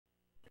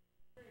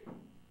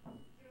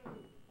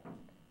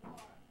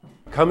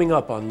Coming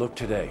up on Look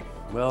Today,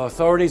 well,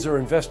 authorities are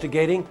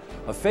investigating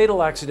a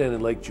fatal accident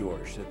in Lake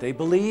George that they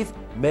believe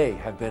may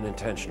have been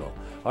intentional.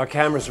 Our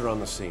cameras are on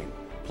the scene.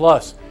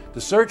 Plus,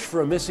 the search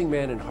for a missing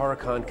man in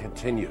Horicon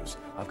continues.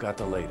 I've got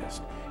the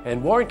latest.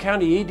 And Warren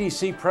County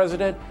EDC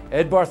President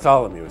Ed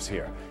Bartholomew is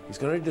here. He's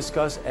going to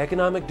discuss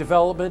economic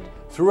development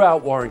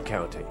throughout Warren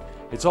County.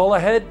 It's all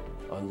ahead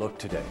on Look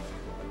Today.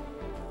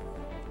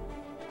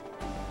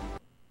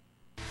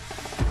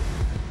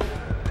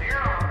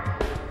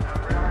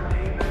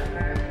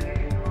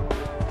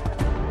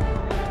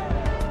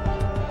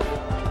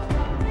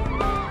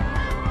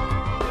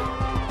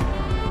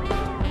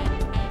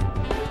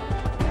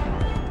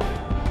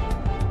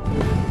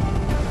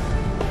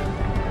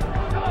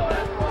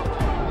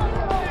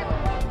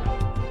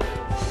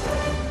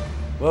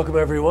 Welcome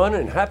everyone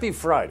and happy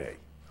Friday.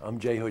 I'm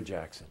Jay Hood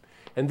Jackson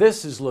and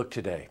this is Look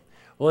Today.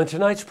 Well, in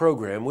tonight's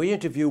program we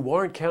interview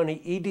Warren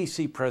County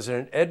EDC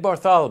President Ed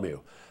Bartholomew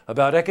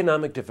about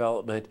economic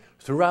development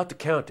throughout the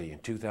county in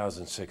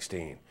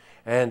 2016.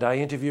 And I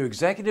interview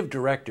Executive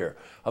Director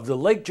of the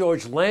Lake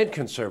George Land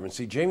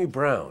Conservancy, Jamie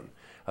Brown,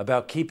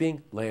 about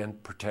keeping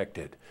land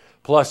protected.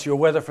 Plus your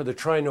weather for the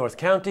Tri-North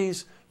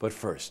counties, but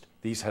first,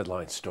 these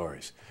headline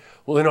stories.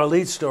 Well, in our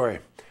lead story,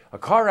 a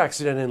car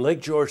accident in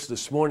Lake George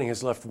this morning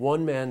has left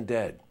one man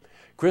dead.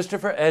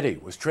 Christopher Eddy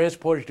was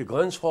transported to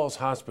Glens Falls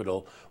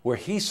Hospital where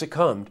he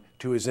succumbed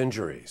to his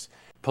injuries.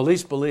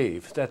 Police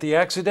believe that the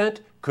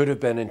accident could have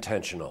been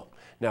intentional.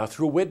 Now,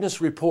 through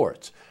witness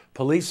reports,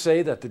 police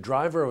say that the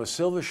driver of a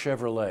silver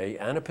Chevrolet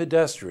and a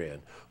pedestrian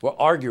were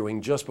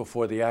arguing just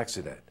before the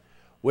accident.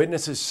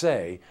 Witnesses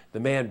say the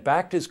man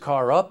backed his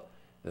car up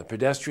and the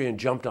pedestrian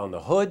jumped on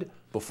the hood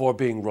before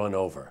being run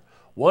over.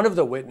 One of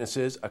the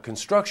witnesses, a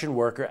construction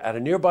worker at a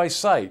nearby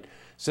site,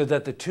 said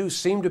that the two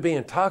seemed to be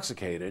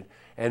intoxicated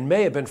and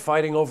may have been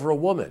fighting over a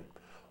woman.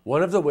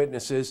 One of the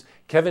witnesses,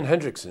 Kevin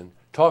Hendrickson,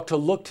 talked to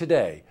Look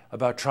Today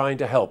about trying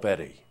to help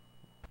Eddy.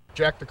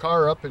 Jacked the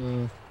car up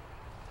and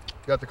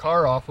got the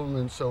car off him,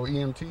 and so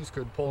EMTs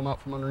could pull him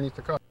out from underneath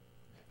the car.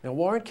 Now,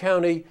 Warren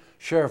County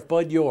Sheriff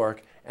Bud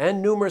York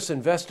and numerous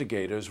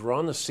investigators were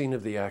on the scene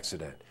of the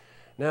accident.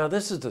 Now,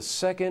 this is the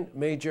second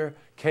major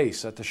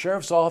case that the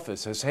sheriff's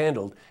office has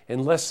handled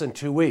in less than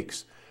 2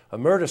 weeks. A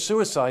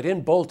murder-suicide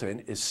in Bolton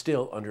is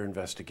still under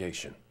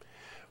investigation.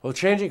 Well,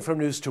 changing from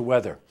news to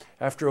weather.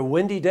 After a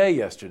windy day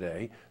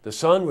yesterday, the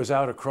sun was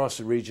out across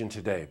the region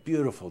today.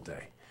 Beautiful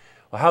day.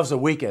 Well, how's the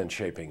weekend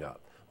shaping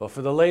up? Well,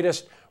 for the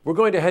latest, we're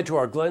going to head to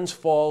our Glens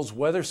Falls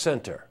Weather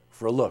Center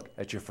for a look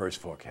at your first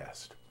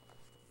forecast.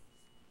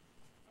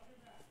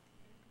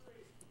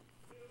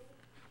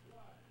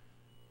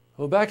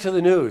 Well, back to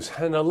the news,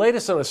 and the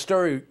latest on a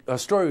story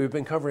we've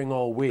been covering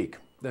all week.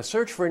 The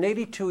search for an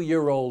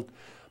 82-year-old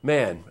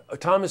man,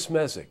 Thomas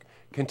Messick,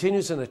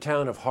 continues in the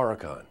town of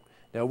Horicon.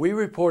 Now, we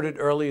reported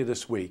earlier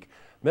this week,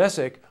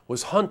 Messick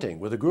was hunting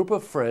with a group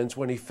of friends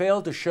when he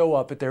failed to show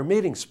up at their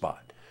meeting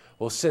spot.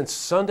 Well, since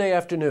Sunday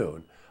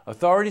afternoon,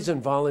 authorities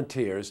and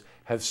volunteers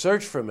have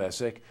searched for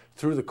Messick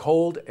through the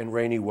cold and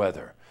rainy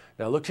weather.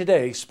 Now, Look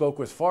Today spoke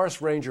with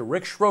Forest Ranger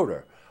Rick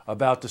Schroeder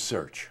about the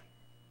search.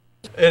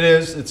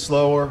 It's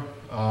slower.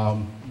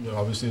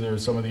 Obviously,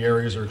 some of the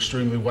areas are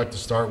extremely wet to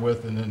start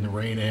with, and then the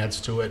rain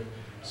adds to it.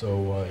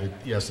 So,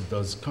 yes, it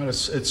does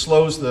it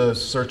slows the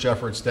search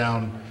efforts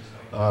down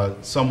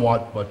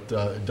somewhat, but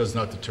it does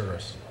not deter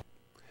us.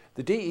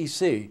 The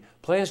DEC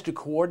plans to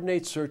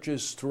coordinate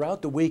searches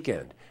throughout the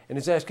weekend and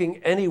is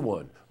asking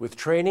anyone with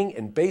training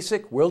in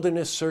basic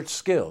wilderness search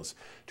skills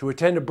to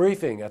attend a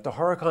briefing at the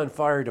Horicon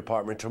Fire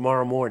Department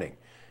tomorrow morning.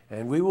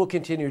 And we will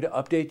continue to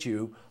update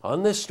you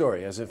on this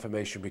story as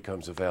information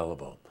becomes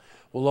available.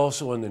 Well,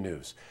 also in the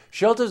news,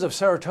 Shelters of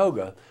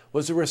Saratoga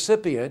was a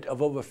recipient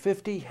of over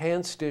 50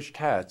 hand-stitched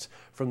hats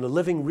from the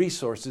Living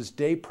Resources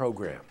Day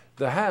program.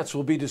 The hats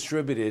will be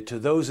distributed to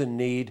those in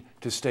need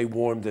to stay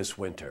warm this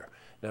winter.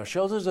 Now,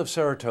 Shelters of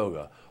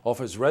Saratoga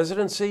offers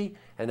residency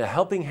and a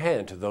helping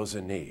hand to those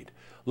in need.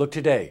 Look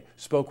Today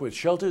spoke with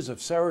Shelters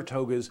of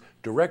Saratoga's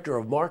Director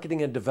of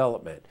Marketing and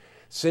Development,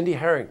 Cindy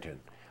Harrington,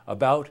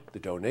 about the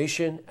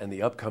donation and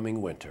the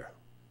upcoming winter.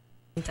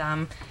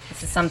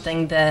 This is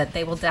something that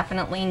they will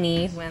definitely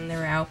need when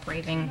they're out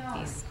braving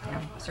these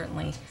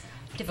certainly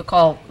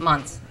difficult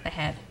months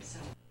ahead.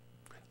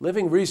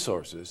 Living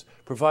Resources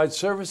provides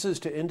services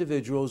to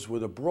individuals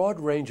with a broad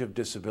range of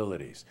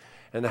disabilities,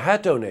 and the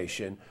hat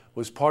donation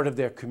was part of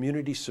their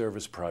community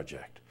service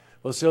project.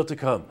 Well, still to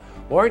come,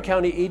 Warren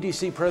County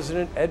EDC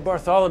President Ed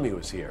Bartholomew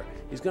is here.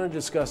 He's going to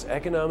discuss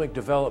economic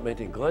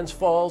development in Glens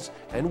Falls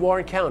and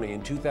Warren County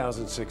in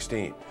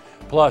 2016.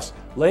 Plus,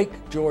 Lake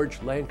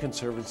George Land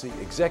Conservancy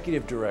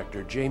Executive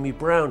Director Jamie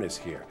Brown is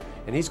here,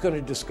 and he's going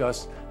to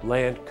discuss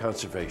land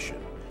conservation.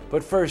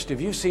 But first,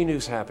 if you see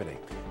news happening,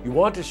 you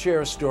want to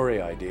share a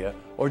story idea,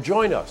 or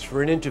join us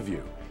for an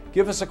interview,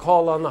 give us a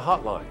call on the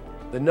hotline.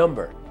 The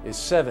number is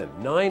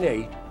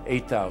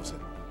 798-8000.